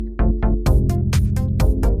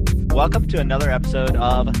Welcome to another episode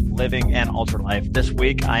of Living an Ultra Life. This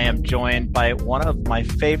week, I am joined by one of my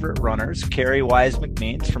favorite runners, Carrie Wise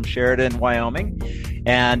McMeans from Sheridan, Wyoming.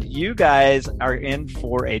 And you guys are in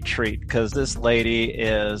for a treat because this lady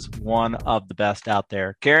is one of the best out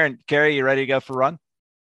there. Carrie, you ready to go for a run?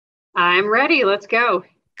 I'm ready. Let's go.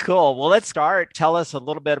 Cool. Well, let's start. Tell us a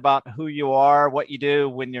little bit about who you are, what you do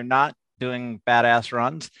when you're not doing badass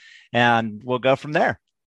runs, and we'll go from there.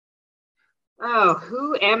 Oh,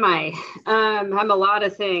 who am I? I'm a lot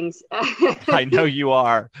of things. I know you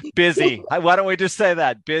are busy. Why don't we just say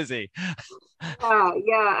that? Busy. Yeah,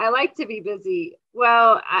 I like to be busy.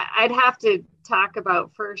 Well, I'd have to talk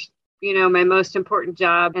about first, my most important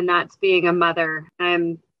job, and that's being a mother.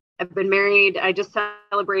 I've been married. I just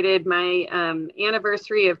celebrated my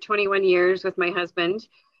anniversary of 21 years with my husband.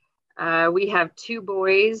 We have two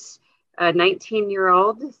boys, a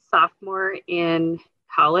 19-year-old sophomore in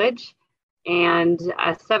college, and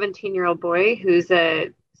a 17-year-old boy who's a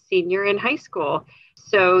senior in high school.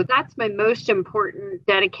 So that's my most important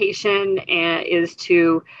dedication, is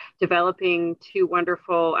to developing two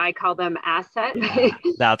wonderful, I call them assets. Yeah,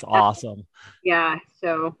 that's awesome. Yeah.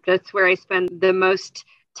 So that's where I spend the most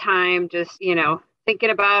time, just, thinking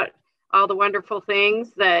about all the wonderful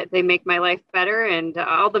things that they make my life better, and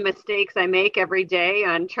all the mistakes I make every day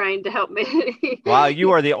on trying to help me. Wow,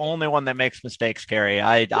 you are the only one that makes mistakes, Carrie.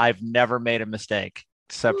 I've never made a mistake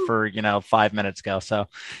except for, 5 minutes ago. So,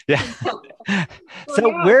 yeah. So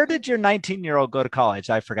Yeah. where did your 19-year-old go to college?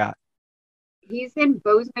 I forgot. He's in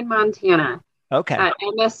Bozeman, Montana, Okay. at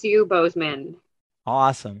MSU Bozeman.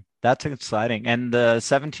 Awesome. That's exciting. And the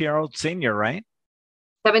 17-year-old senior, right?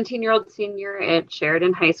 17-year-old senior at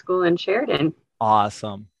Sheridan High School in Sheridan,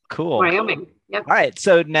 Awesome. Cool. Wyoming. Yep. All right.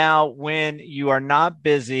 So now when you are not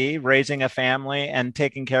busy raising a family and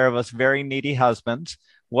taking care of us very needy husbands,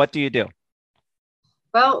 what do you do?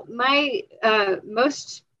 Well, my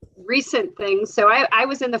most recent thing, so I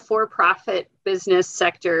was in the for-profit business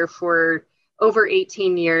sector for over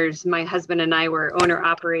 18 years. My husband and I were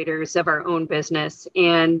owner-operators of our own business,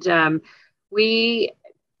 and we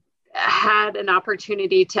had an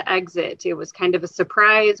opportunity to exit. It was kind of a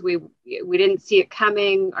surprise. We didn't see it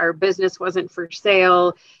coming. Our business wasn't for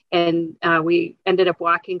sale, and we ended up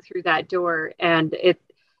walking through that door. And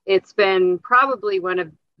it's been probably one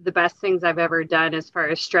of the best things I've ever done as far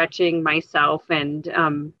as stretching myself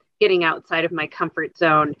and getting outside of my comfort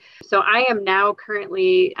zone. So I am now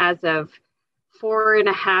currently, as of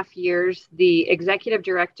 4.5 years, the executive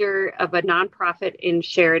director of a nonprofit in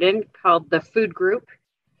Sheridan called the Food Group.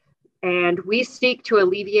 And we seek to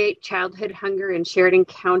alleviate childhood hunger in Sheridan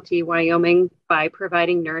County, Wyoming, by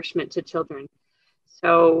providing nourishment to children.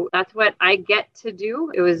 So that's what I get to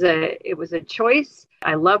do. It was a choice.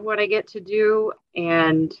 I love what I get to do,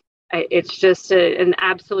 and it's just an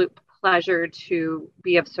absolute pleasure to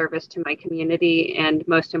be of service to my community, and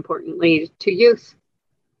most importantly, to youth.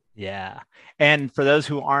 Yeah. And for those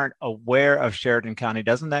who aren't aware of Sheridan County,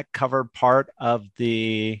 doesn't that cover part of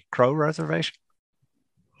the Crow Reservation?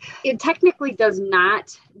 It technically does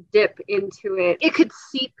not dip into it. It could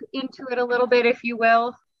seep into it a little bit, if you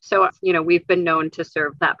will. So, we've been known to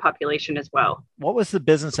serve that population as well. What was the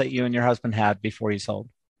business that you and your husband had before you sold?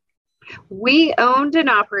 We owned and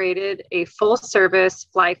operated a full service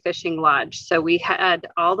fly fishing lodge. So we had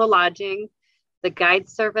all the lodging, the guide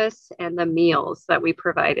service, and the meals that we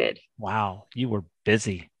provided. Wow, you were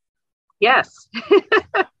busy. Yes.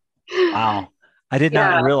 Wow. I did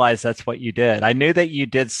not realize that's what you did. I knew that you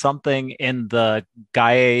did something in the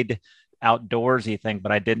guide outdoorsy thing,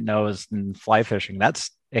 but I didn't know it was in fly fishing.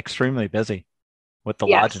 That's extremely busy with the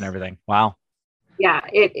lodge and everything. Wow. Yeah,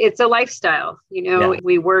 it's a lifestyle.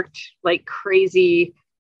 We worked like crazy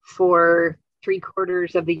for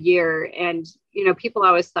 3/4 of the year. And, people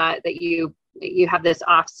always thought that you have this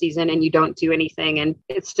off season and you don't do anything. And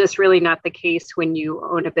it's just really not the case when you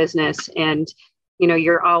own a business, and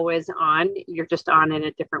you're always on. You're just on in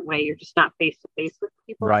a different way. You're just not face to face with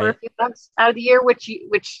people for a few months out of the year, which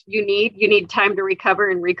you need. You need time to recover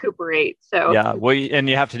and recuperate. So yeah, well, and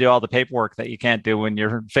you have to do all the paperwork that you can't do when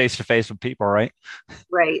you're face to face with people, right?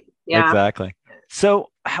 Right. Yeah. Exactly.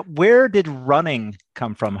 So, where did running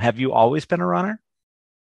come from? Have you always been a runner?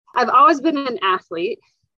 I've always been an athlete.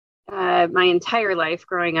 My entire life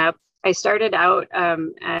growing up, I started out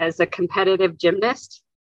as a competitive gymnast.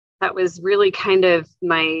 That was really kind of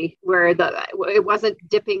it wasn't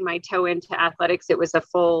dipping my toe into athletics. It was a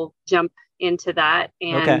full jump into that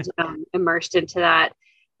and immersed into that.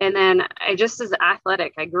 And then I just as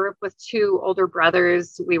athletic. I grew up with two older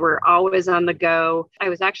brothers. We were always on the go. I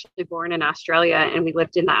was actually born in Australia and we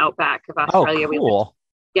lived in the outback of Australia. Oh, cool.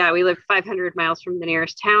 Yeah, we lived 500 miles from the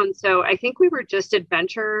nearest town. So I think we were just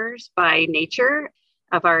adventurers by nature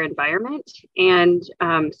of our environment. And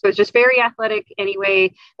so it's just very athletic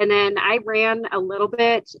anyway. And then I ran a little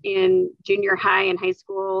bit in junior high and high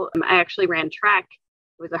school. I actually ran track,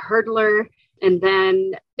 was a hurdler, and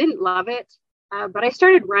then didn't love it. But I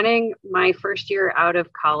started running my first year out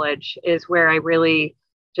of college is where I really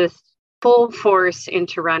just full force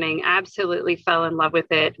into running, absolutely fell in love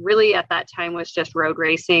with it. Really at that time was just road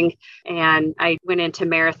racing. And I went into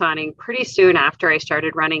marathoning pretty soon after I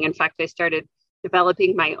started running. In fact, I started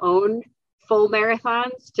developing my own full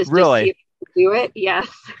marathons to Really? see if I could do it. Yes.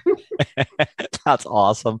 That's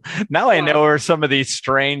awesome. Now I know where some of these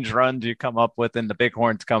strange runs you come up with in the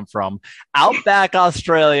Bighorns come from. Outback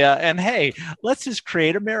Australia. And hey, let's just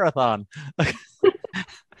create a marathon.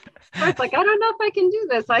 I was like, I don't know if I can do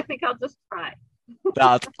this. I think I'll just try.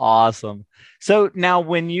 That's awesome. So now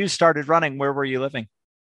when you started running, where were you living?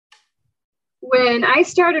 When I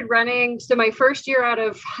started running, so my first year out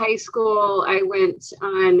of high school, I went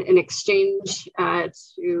on an exchange I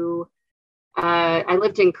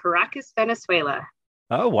lived in Caracas, Venezuela.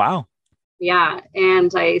 Oh, wow. Yeah.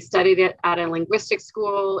 And I studied it at a linguistic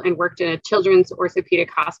school and worked in a children's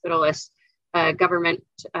orthopedic hospital, a government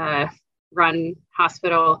run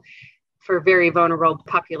hospital for very vulnerable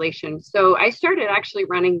population. So I started actually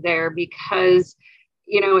running there because,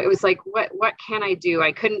 it was like, what can I do?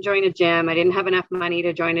 I couldn't join a gym. I didn't have enough money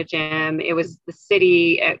to join a gym. It was the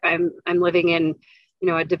city. I'm living in,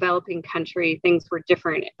 a developing country. Things were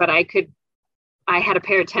different, but I had a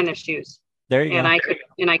pair of tennis shoes. There you go.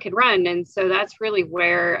 I could run. And so that's really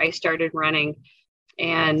where I started running.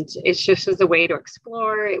 And it's just as a way to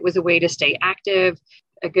explore. It was a way to stay active,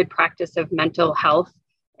 a good practice of mental health.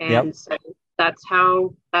 And so that's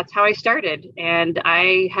how I started. And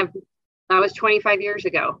that was 25 years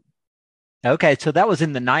ago. Okay. So that was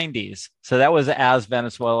in the 90s. So that was as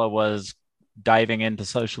Venezuela was diving into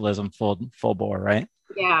socialism full bore, right?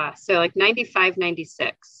 Yeah. So like 95,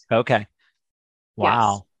 96. Okay.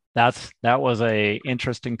 Wow. Yes. That was a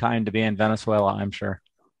interesting time to be in Venezuela, I'm sure.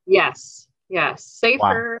 Yes. Yes.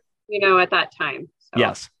 Safer, at that time. So.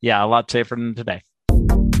 Yes. Yeah. A lot safer than today.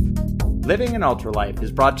 Living an Ultralife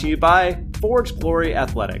is brought to you by Forge Glory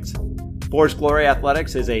Athletics. Forge Glory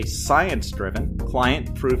Athletics is a science-driven,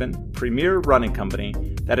 client-proven, premier running company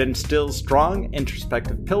that instills strong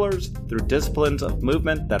introspective pillars through disciplines of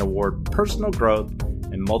movement that award personal growth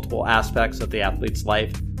in multiple aspects of the athlete's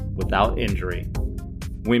life without injury.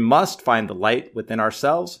 We must find the light within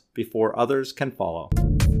ourselves before others can follow.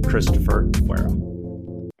 Christopher Guerra.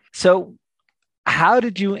 So, how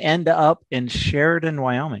did you end up in Sheridan,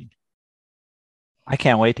 Wyoming? I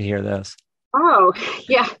can't wait to hear this. Oh,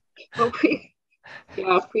 yeah. Well,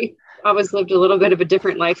 we always lived a little bit of a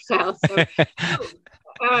different lifestyle.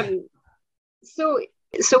 So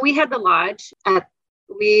we had the lodge.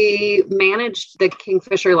 We managed the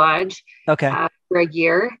Kingfisher Lodge for a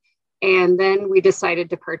year, and then we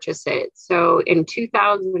decided to purchase it. So in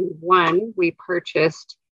 2001, we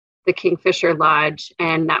purchased the Kingfisher Lodge,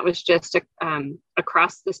 and that was just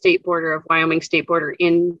across the state border of Wyoming state border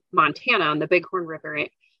in Montana on the Bighorn River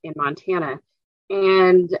in Montana.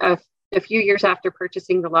 And a few years after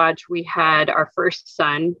purchasing the lodge, we had our first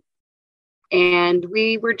son, and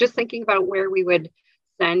we were just thinking about where we would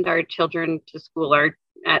send our children to school, or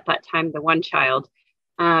at that time, the one child,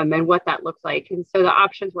 and what that looked like. And so the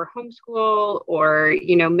options were homeschool or,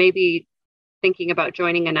 maybe thinking about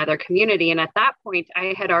joining another community. And at that point,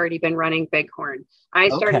 I had already been running Bighorn. I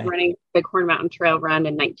started running Bighorn Mountain Trail Run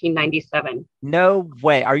in 1997. No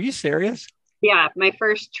way. Are you serious? Yeah. My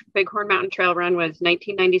first Bighorn Mountain Trail Run was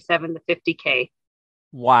 1997, the 50K.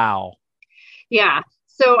 Wow. Yeah.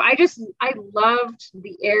 So I loved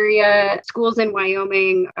the area. Schools in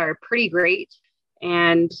Wyoming are pretty great.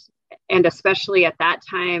 And especially at that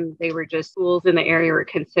time, they were just schools in the area were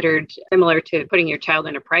considered similar to putting your child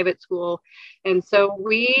in a private school. And so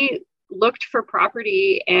we looked for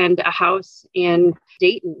property and a house in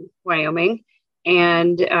Dayton, Wyoming.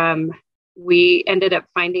 And we ended up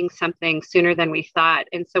finding something sooner than we thought.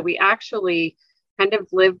 And so we actually kind of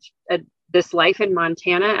lived this life in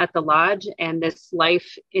Montana at the lodge and this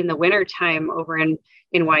life in the wintertime over in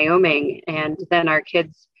Wyoming. And then our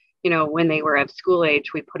kids, when they were of school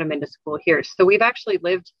age, we put them into school here. So we've actually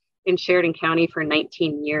lived in Sheridan County for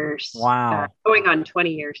 19 years. Wow. Going on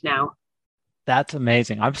 20 years now. That's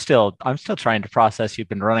amazing. I'm still trying to process. You've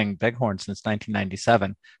been running Bighorn since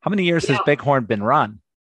 1997. How many years has Bighorn been run?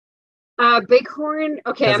 Bighorn.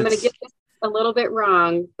 Okay. I'm going to get this a little bit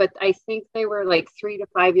wrong, but I think they were like 3 to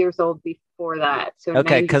 5 years old before that. So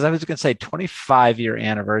okay. Cause I was going to say 25-year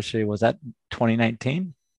anniversary. Was that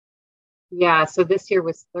 2019? Yeah. So this year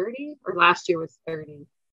was 30 or last year was 30.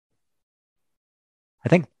 I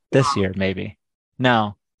think this year, maybe.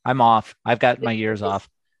 No, I'm off. I've got my years off.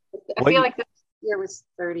 I What? feel like this year was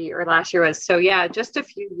 30 or last year was. So yeah, just a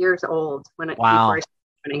few years old before I Wow. started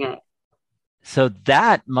running it. So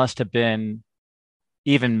that must have been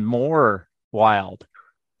even more wild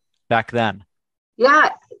back then. Yeah.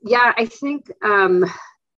 Yeah. I think,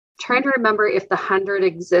 trying to remember if the 100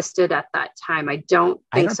 existed at that time. I don't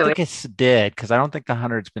I think don't so. think it did because I don't think the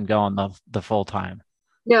hundred's been going the full time.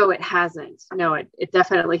 No, it hasn't. No, it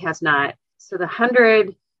definitely has not. So the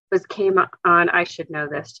 100 came on. I should know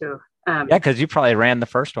this too. Yeah, because you probably ran the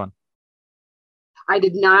first one. I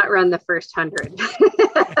did not run the first 100.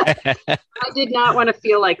 I did not want to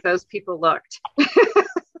feel like those people looked. That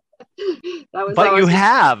was But always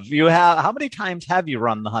you have, how many times have you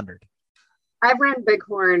run the 100? I've run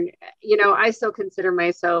Bighorn. I still consider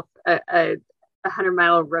myself a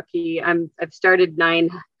 100-mile rookie. I've started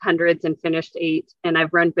 900s and finished 8, and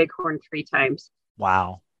I've run Bighorn 3 times.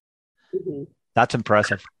 Wow. Mm-hmm. That's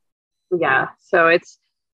impressive. Yeah.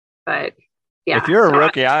 But yeah. If you're a So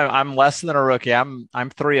rookie, I'm less than a rookie. I'm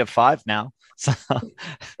 3 of 5 now. So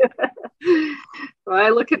well, I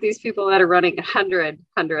look at these people that are running hundreds,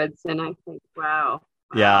 and I think, wow.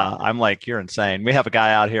 yeah, I'm like, you're insane. We have a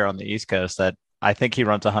guy out here on the East Coast that I think he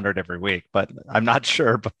runs 100 every week, but I'm not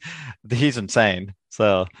sure, but he's insane.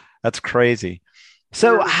 So that's crazy.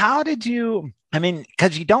 So how did you, I mean,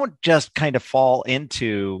 because you don't just kind of fall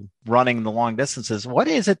into running the long distances. What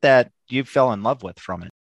is it that you fell in love with from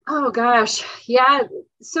it? Oh gosh. Yeah.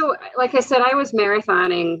 So like I said, I was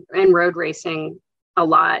marathoning and road racing a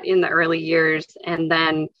lot in the early years. And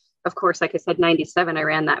then of course, like I said, 97, I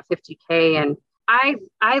ran that 50K, and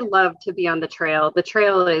I love to be on the trail. The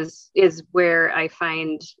trail is where I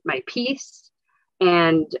find my peace.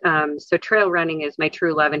 And so trail running is my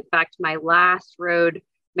true love. In fact, my last road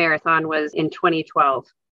marathon was in 2012,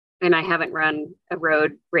 and I haven't run a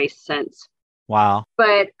road race since. Wow.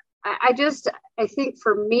 But I think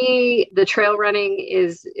for me, the trail running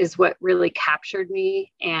is what really captured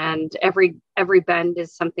me. And every bend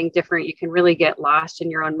is something different. You can really get lost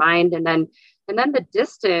in your own mind. And then the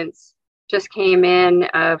distance just came in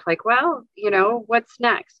of like, well, what's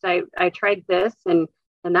next? I tried this and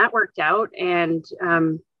that worked out. And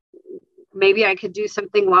maybe I could do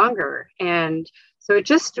something longer. And so it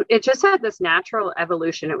just had this natural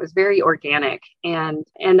evolution. It was very organic, and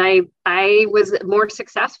I was more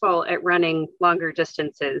successful at running longer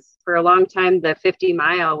distances. For a long time, the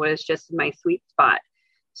 50-mile was just my sweet spot.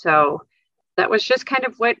 So that was just kind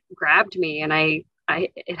of what grabbed me, and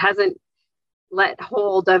it hasn't let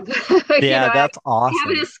hold of. Yeah, that's awesome. I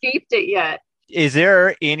haven't escaped it yet. Is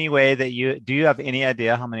there any way that you have any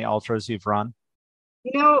idea how many ultras you've run?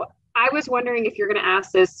 I was wondering if you're going to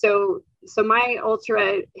ask this. So my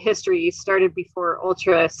ultra history started before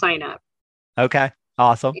ultra sign up. Okay.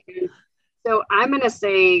 Awesome. And so I'm going to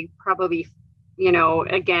say probably,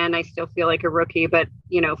 again, I still feel like a rookie, but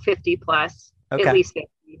 50 plus, okay. At least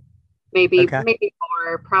 50, maybe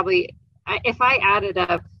more, probably if I added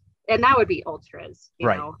up, and that would be ultras,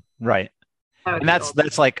 Right. And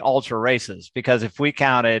that's like ultra races, because if we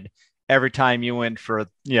counted every time you went for,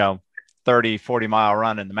 30, 40-mile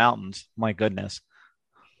run in the mountains, my goodness.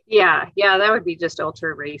 Yeah, that would be just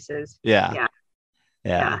ultra races. Yeah.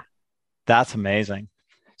 That's amazing.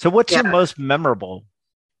 So what's your most memorable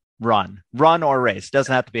run or race?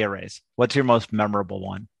 Doesn't have to be a race. What's your most memorable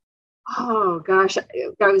one? Oh gosh,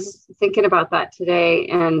 I was thinking about that today,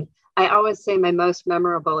 and I always say my most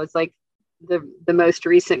memorable is like the most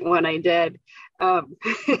recent one I did.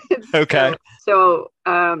 Okay.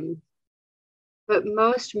 But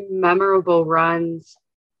most memorable runs,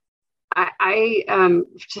 I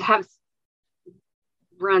have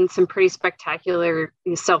run some pretty spectacular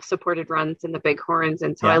self-supported runs in the Bighorns.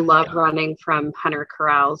 And so I love running from Hunter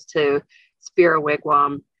Corrals to Spira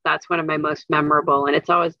Wigwam. That's one of my most memorable. And it's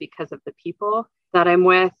always because of the people that I'm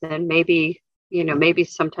with, and maybe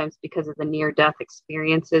sometimes because of the near-death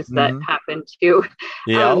experiences that happen too.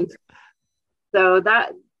 Yeah. So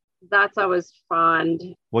that's always fun.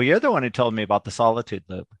 Well, you're the one who told me about the Solitude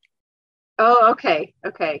Loop. Oh, okay.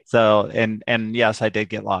 So, and yes, I did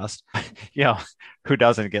get lost. Who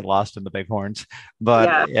doesn't get lost in the Bighorns?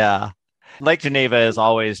 But yeah. Lake Geneva is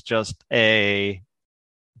always just to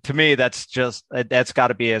me, that's got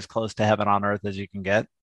to be as close to heaven on earth as you can get.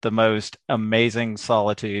 The most amazing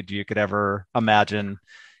solitude you could ever imagine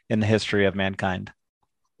in the history of mankind.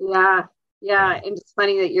 Yeah. And it's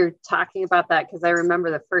funny that you're talking about that, because I remember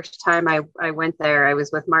the first time I went there, I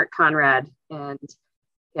was with Mark Conrad, and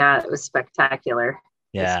it was spectacular.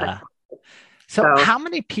 Yeah. So So, how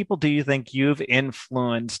many people do you think you've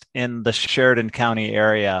influenced in the Sheridan County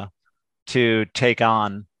area to take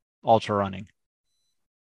on ultra running?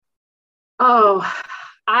 oh,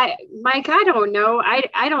 Mike, I don't know.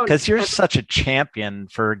 I don't Because you're have, such a champion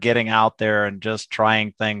for getting out there and just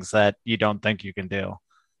trying things that you don't think you can do.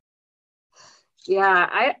 yeah,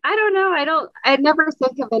 I don't know. I never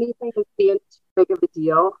think of anything as being too big of a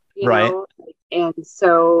deal, Right. and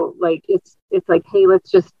so like it's like, hey, let's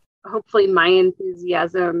just hopefully my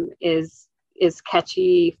enthusiasm is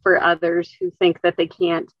catchy for others who think that they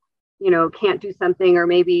can't do something, or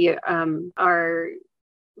maybe are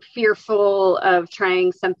fearful of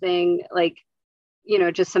trying something like,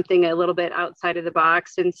 just something a little bit outside of the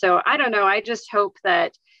box. And so I don't know. I just hope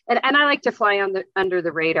that, and I like to fly under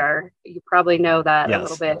the radar. You probably know that a little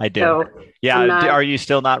Yes, bit. I do. So I'm Yeah. not, Are you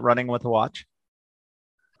still not running with a watch?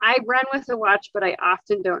 I run with a watch, but I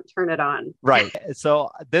often don't turn it on. Right. So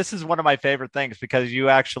this is one of my favorite things because you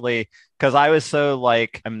actually, because I was so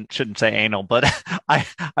like, I shouldn't say anal, but I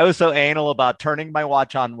was so anal about turning my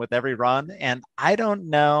watch on with every run. And I don't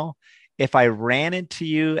know if I ran into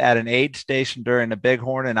you at an aid station during a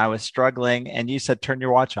bighorn and I was struggling and you said, turn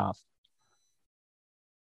your watch off.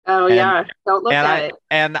 Oh And, yeah. Don't look at it.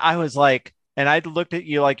 and I was like, and I looked at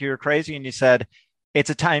you like you were crazy and you said, it's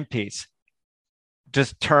a timepiece.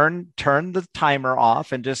 Just turn the timer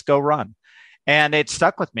off and just go run. And it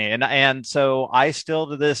stuck with me. And so I still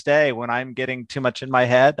to this day, when I'm getting too much in my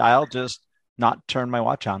head, I'll just not turn my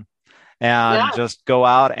watch on and Yeah. just go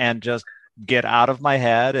out and just get out of my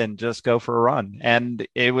head and just go for a run. And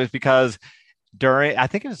it was because during, I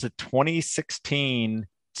think it was a 2016,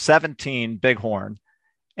 17 Bighorn.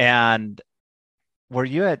 And were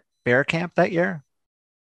you at bear camp that year?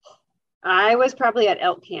 I was probably at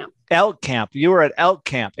elk camp. Elk camp. You were at elk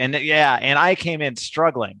camp. And yeah, and I came in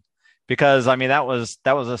struggling because I mean that was a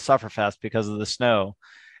sufferfest because of the snow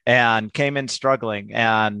and came in struggling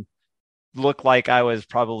and looked like I was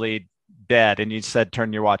probably dead. And you said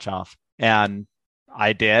turn your watch off. And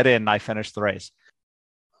I did, and I finished the race.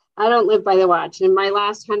 I don't live by the watch. In my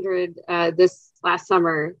last 100, this last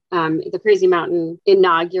summer, the Crazy Mountain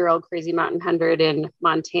inaugural Crazy Mountain 100 in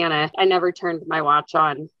Montana, I never turned my watch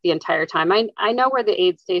on the entire time. I know where the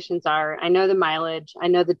aid stations are. I know the mileage. I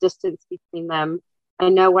know the distance between them. I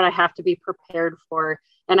know what I have to be prepared for,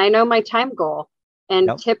 and I know my time goal. And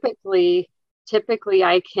Yep. typically,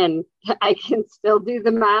 I can still do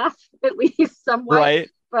the math at least somewhat, Right.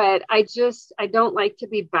 but I don't like to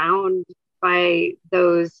be bound by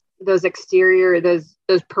those exterior those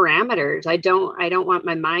parameters. I don't want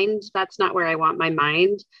my mind. That's not where I want my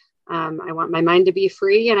mind. I want my mind to be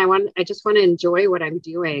free, and I just want to enjoy what I'm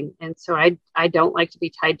doing. And so I don't like to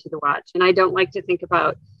be tied to the watch, and I don't like to think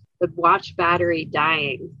about the watch battery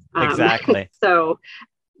dying. Exactly. So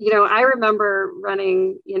I remember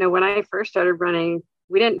running. When I first started running,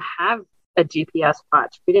 we didn't have a GPS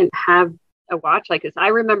watch. We didn't have a watch like this. I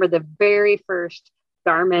remember the very first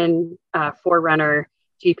Garmin Forerunner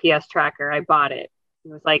GPS tracker. I bought it.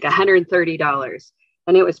 It was like $130,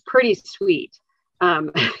 and it was pretty sweet.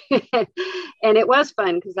 Um, and it was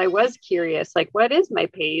fun because I was curious, like, what is my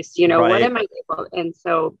pace? What Right. am I able? And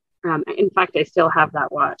so, in fact, I still have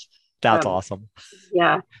that watch. That's Um, awesome.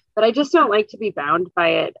 yeah, but I just don't like to be bound by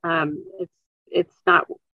it.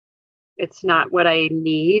 It's not what I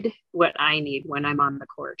need. What I need when I'm on the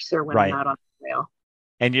course or when I'm Right. out on the trail.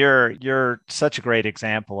 And you're such a great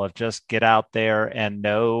example of just get out there and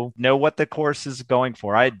know what the course is going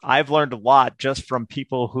for. I've learned a lot just from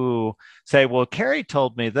people who say, "Well, Carrie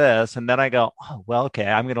told me this," and then I go, "Oh, well, okay,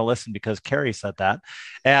 I'm going to listen because Carrie said that."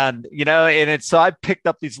 And and it's so I picked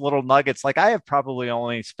up these little nuggets. Like I have probably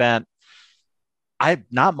only spent I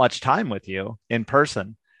not much time with you in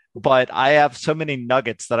person, but I have so many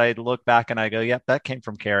nuggets that I look back and I go, yep, that came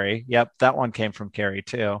from Carrie. Yep, that one came from Carrie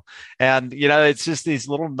too. And it's just these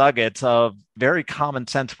little nuggets of very common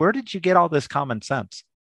sense. Where did you get all this common sense?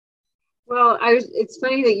 Well, it's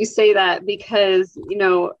funny that you say that because,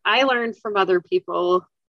 I learned from other people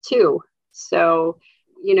too. So,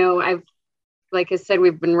 like I said,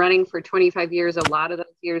 we've been running for 25 years. A lot of those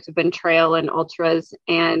years have been trail and ultras.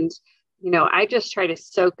 And, I just try to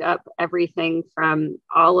soak up everything from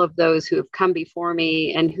all of those who have come before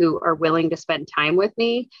me and who are willing to spend time with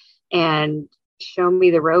me and show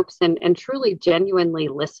me the ropes, and truly genuinely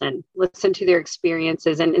listen to their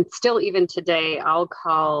experiences. And still, even today, I'll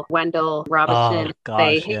call Wendell Robinson Oh and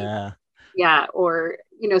say, gosh, hey, yeah. yeah, or,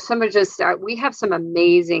 we have some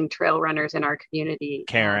amazing trail runners in our community. And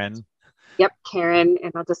Karen. yep, Karen.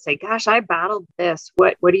 And I'll just say, gosh, I battled this.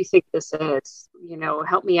 What do you think this is?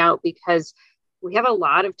 Help me out, because we have a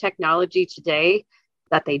lot of technology today,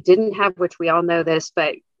 that they didn't have, which we all know this,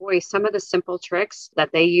 but boy, some of the simple tricks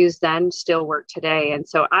that they used then still work today. And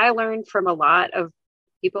so I learned from a lot of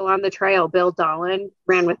people on the trail. Bill Dolan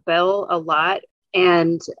ran with Bill a lot,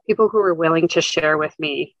 and people who were willing to share with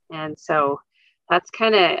me. And so that's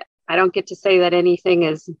kind of, I don't get to say that anything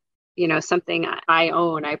is, something I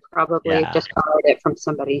own. I probably just borrowed it from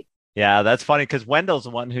somebody. Yeah, that's funny because Wendell's the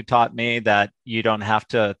one who taught me that you don't have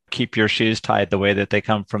to keep your shoes tied the way that they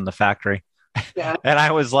come from the factory. Yeah. And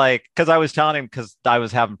I was like, because I was telling him because I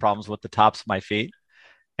was having problems with the tops of my feet.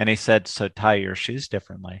 And he said, so tie your shoes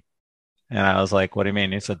differently. And I was like, what do you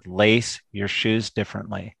mean? He said, lace your shoes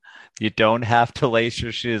differently. You don't have to lace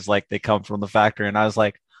your shoes like they come from the factory. And I was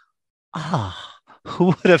like, who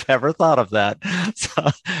would have ever thought of that? So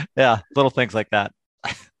yeah, little things like that.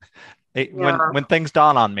 When things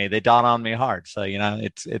dawn on me, they dawn on me hard. So,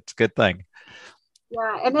 it's a good thing.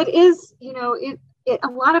 Yeah. And it is, a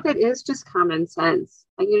lot of it is just common sense.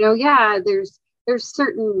 And, there's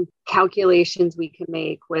certain calculations we can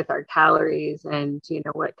make with our calories and,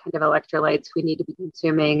 what kind of electrolytes we need to be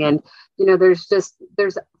consuming. And, there's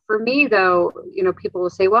for me though, people will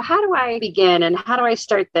say, well, how do I begin? And how do I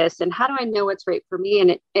start this? And how do I know what's right for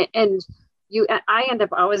me? I end up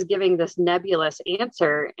always giving this nebulous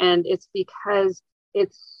answer. And it's because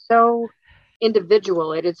it's so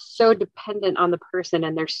individual. It is so dependent on the person.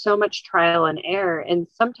 And there's so much trial and error. And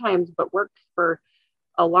sometimes what worked for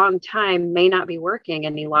a long time may not be working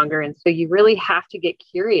any longer. And so you really have to get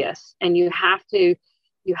curious, and you have to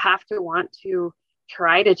want to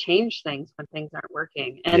try to change things when things aren't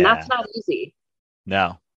working. And that's not easy.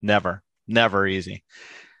 No, never easy.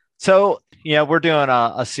 So, we're doing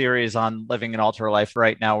a series on living an ultra life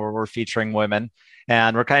right now where we're featuring women,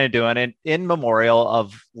 and we're kind of doing it in memorial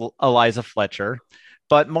of Eliza Fletcher,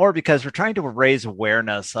 but more because we're trying to raise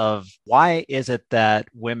awareness of why is it that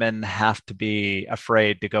women have to be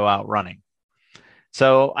afraid to go out running.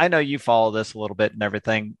 So I know you follow this a little bit and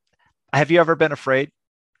everything. Have you ever been afraid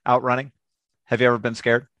out running? Have you ever been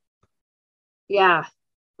scared? Yeah,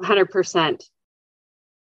 100%.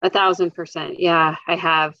 1,000%. Yeah, I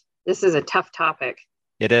have. This is a tough topic.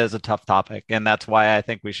 It is a tough topic, and that's why I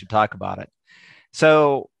think we should talk about it.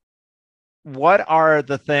 So what are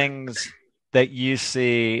the things that you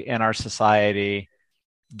see in our society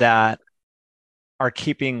that are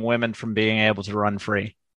keeping women from being able to run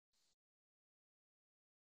free?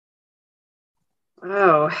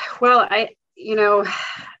 Oh, well, I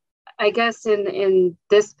guess in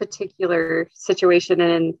this particular situation,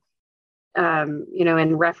 and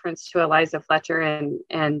in reference to Eliza Fletcher,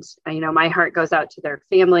 and my heart goes out to their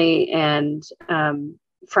family and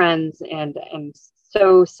friends, and I'm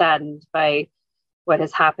so saddened by what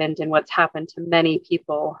has happened and what's happened to many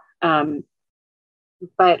people.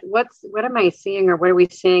 But what am I seeing, or what are we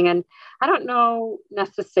seeing? And I don't know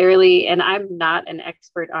necessarily, and I'm not an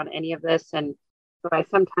expert on any of this, and so I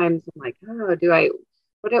sometimes am like,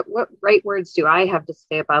 what right words do I have to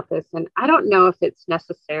say about this? And I don't know if it's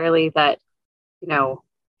necessarily that,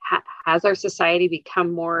 has our society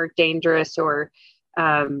become more dangerous, or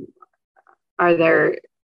are there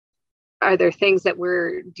things that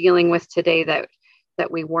we're dealing with today that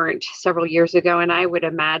we weren't several years ago? And I would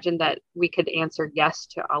imagine that we could answer yes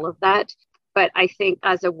to all of that. But I think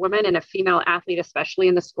as a woman and a female athlete, especially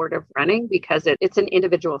in the sport of running, because it's an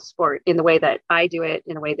individual sport in the way that I do it,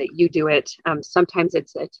 in the way that you do it. Sometimes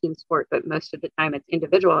it's a team sport, but most of the time it's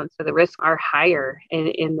individual. And so the risks are higher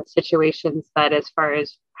in the situations that, as far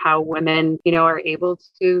as how women, are able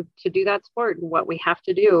to do that sport and what we have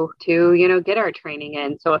to do to, get our training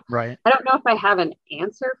in. So right. I don't know if I have an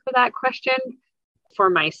answer for that question. For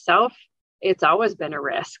myself, it's always been a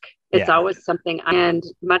risk. It's always something. And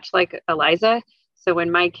much like Eliza, so when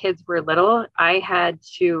my kids were little,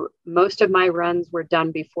 most of my runs were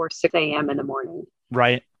done before 6 a.m. in the morning.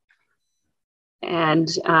 Right. And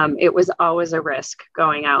it was always a risk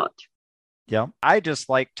going out. Yeah. I just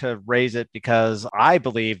like to raise it because I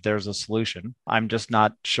believe there's a solution. I'm just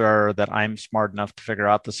not sure that I'm smart enough to figure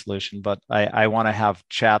out the solution, but I want to have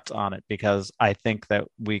chats on it because I think that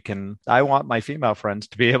I want my female friends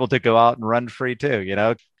to be able to go out and run free too,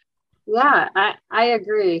 Yeah, I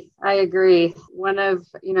agree. I've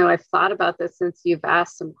thought about this since you've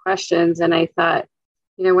asked some questions, and I thought,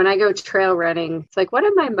 when I go trail running, it's like, what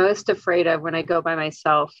am I most afraid of when I go by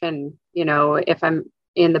myself? And, if I'm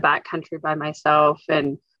in the backcountry by myself,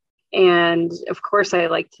 and of course I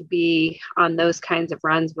like to be on those kinds of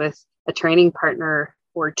runs with a training partner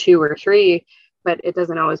or two or three, but it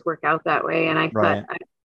doesn't always work out that way. And I thought,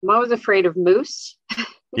 I'm always afraid of moose.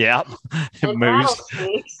 Yeah. Moose.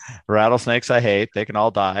 Rattlesnakes I hate. They can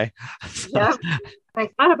all die. Yeah. I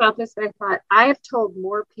thought about this and I thought, I have told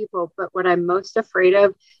more people, but what I'm most afraid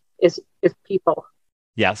of is people.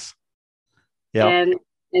 Yes. Yep.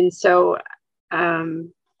 And so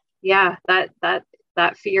yeah,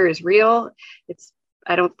 that fear is real. It's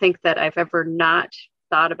I don't think that I've ever not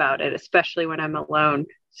thought about it, especially when I'm alone.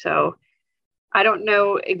 So I don't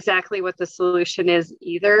know exactly what the solution is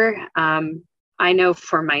either. I know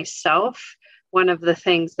for myself, one of the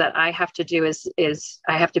things that I have to do is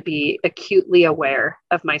I have to be acutely aware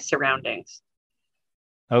of my surroundings.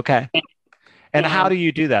 Okay. And how And do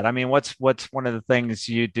you do that? I mean, what's one of the things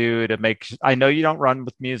you do to make, I know you don't run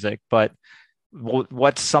with music, but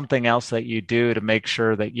what's something else that you do to make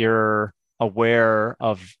sure that you're aware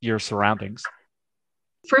of your surroundings?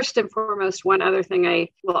 first and foremost, one other thing I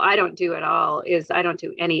don't do at all is I don't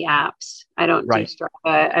do any apps. I don't do Right.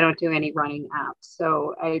 Strava. I don't do any running apps.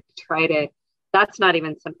 So I try to, that's not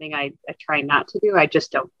even something I try not to do. I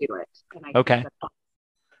just don't do it. And I think Okay.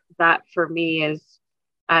 that for me is,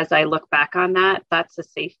 as I look back on that, that's a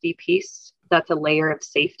safety piece. That's a layer of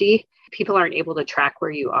safety. People aren't able to track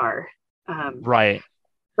where you are. Right.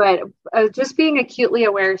 But just being acutely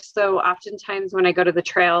aware. So oftentimes when I go to the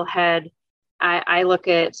trailhead, I look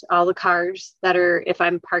at all the cars that are, if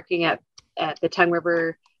I'm parking at the Tongue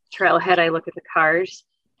River trailhead, I look at the cars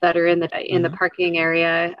that are in the Mhm. parking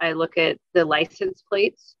area. I look at the license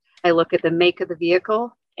plates. I look at the make of the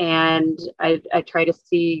vehicle, and I try to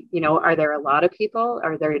see, are there a lot of people?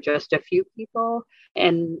 Are there just a few people?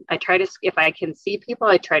 And I try to, if I can see people,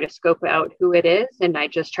 I try to scope out who it is, and I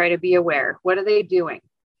just try to be aware. What are they doing?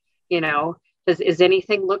 Is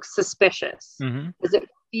anything look suspicious? Mhm. Does it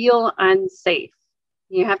feel unsafe?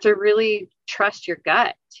 You have to really trust your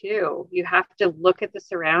gut too. You have to look at the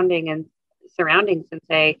surroundings and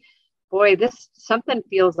say, boy, this something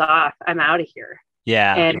feels off. I'm out of here.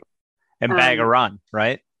 Yeah. And And bag a um run,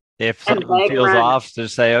 right? If and something bag feels run. off,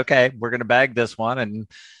 just say, okay, we're going to bag this one and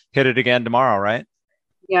hit it again tomorrow, right?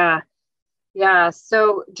 Yeah. Yeah.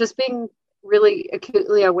 So just being really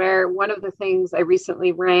acutely aware. One of the things I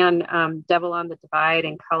recently ran, Devil on the Divide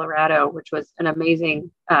in Colorado, which was an amazing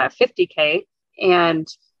 50K. And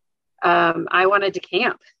I wanted to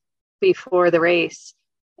camp before the race.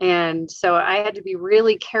 And so I had to be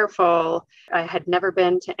really careful. I had never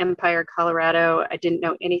been to Empire, Colorado. I didn't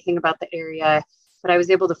know anything about the area, but I was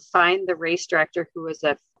able to find the race director who's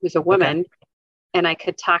a Okay. woman, and I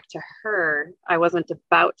could talk to her. I wasn't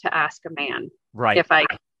about to ask a man Right. if I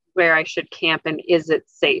where I should camp and is it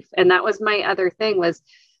safe. And that was my other thing was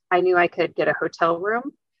I knew I could get a hotel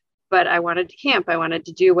room, but I wanted to camp. I wanted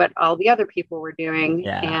to do what all the other people were doing,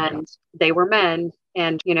 Yeah. and they were men.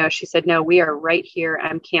 And, she said, no, we are right here.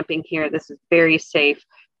 I'm camping here. This is very safe.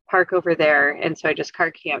 Park over there. And so I just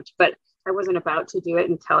car camped, but I wasn't about to do it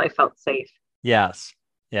until I felt safe. Yes.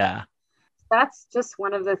 Yeah. That's just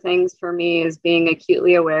one of the things for me is being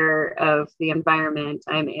acutely aware of the environment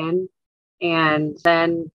I'm in. And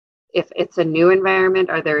then if it's a new environment,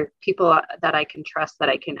 are there people that I can trust that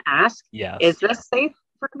I can ask, is Yes. this safe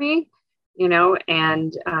for me?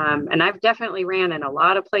 And I've definitely ran in a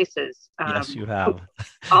lot of places, Yes, you have.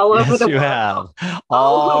 all over Yes, the you world, have.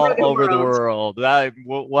 all over All the over the world.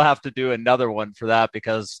 world. We'll have to do another one for that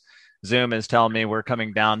because Zoom is telling me we're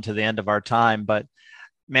coming down to the end of our time. But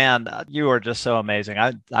man, you are just so amazing.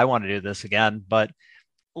 I want to do this again. But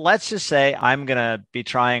let's just say I'm going to be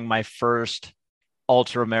trying my first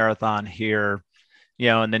ultra marathon here,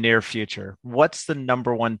 in the near future. What's the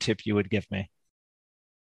number one tip you would give me?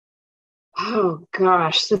 Oh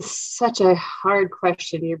gosh, that's such a hard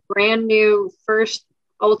question. You're brand new, first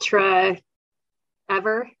ultra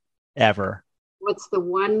ever. Ever. What's the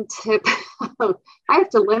one tip? I have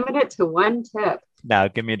to limit it to one tip. Now,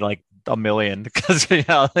 give me like a million because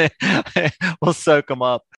we'll soak them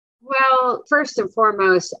up. Well, first and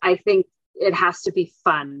foremost, I think it has to be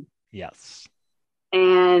fun. Yes.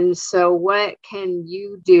 And so, what can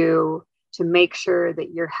you do to make sure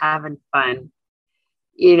that you're having fun?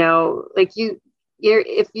 Like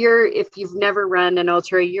if you've never run an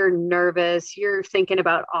ultra, you're nervous, you're thinking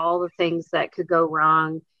about all the things that could go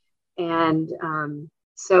wrong. And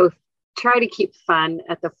so try to keep fun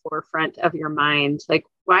at the forefront of your mind. Like,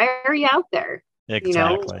 why are you out there? You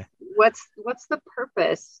know, Exactly. what's the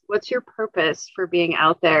purpose? What's your purpose for being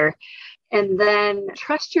out there? And then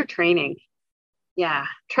trust your training. Yeah,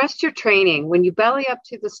 trust your training. When you belly up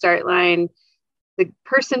to the start line, the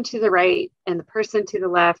person to the right and the person to the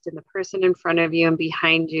left and the person in front of you and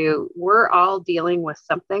behind you, we're all dealing with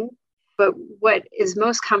something. But what is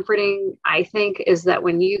most comforting, I think, is that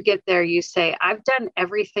when you get there, you say, I've done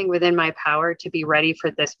everything within my power to be ready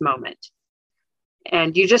for this moment.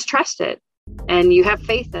 And you just trust it. And you have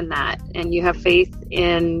faith in that, and you have faith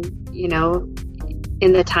in,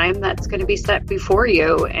 in the time that's going to be set before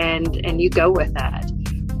you, and you go with that.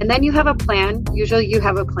 And then you have a plan. Usually you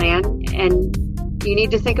have a plan, and you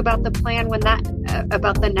need to think about the plan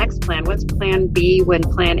about the next plan. What's plan B when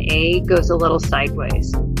plan A goes a little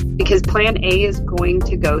sideways? Because plan A is going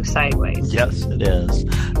to go sideways. Yes, it is.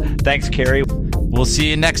 Thanks, Carrie. We'll see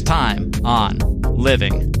you next time on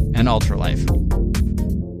Living an Ultralife.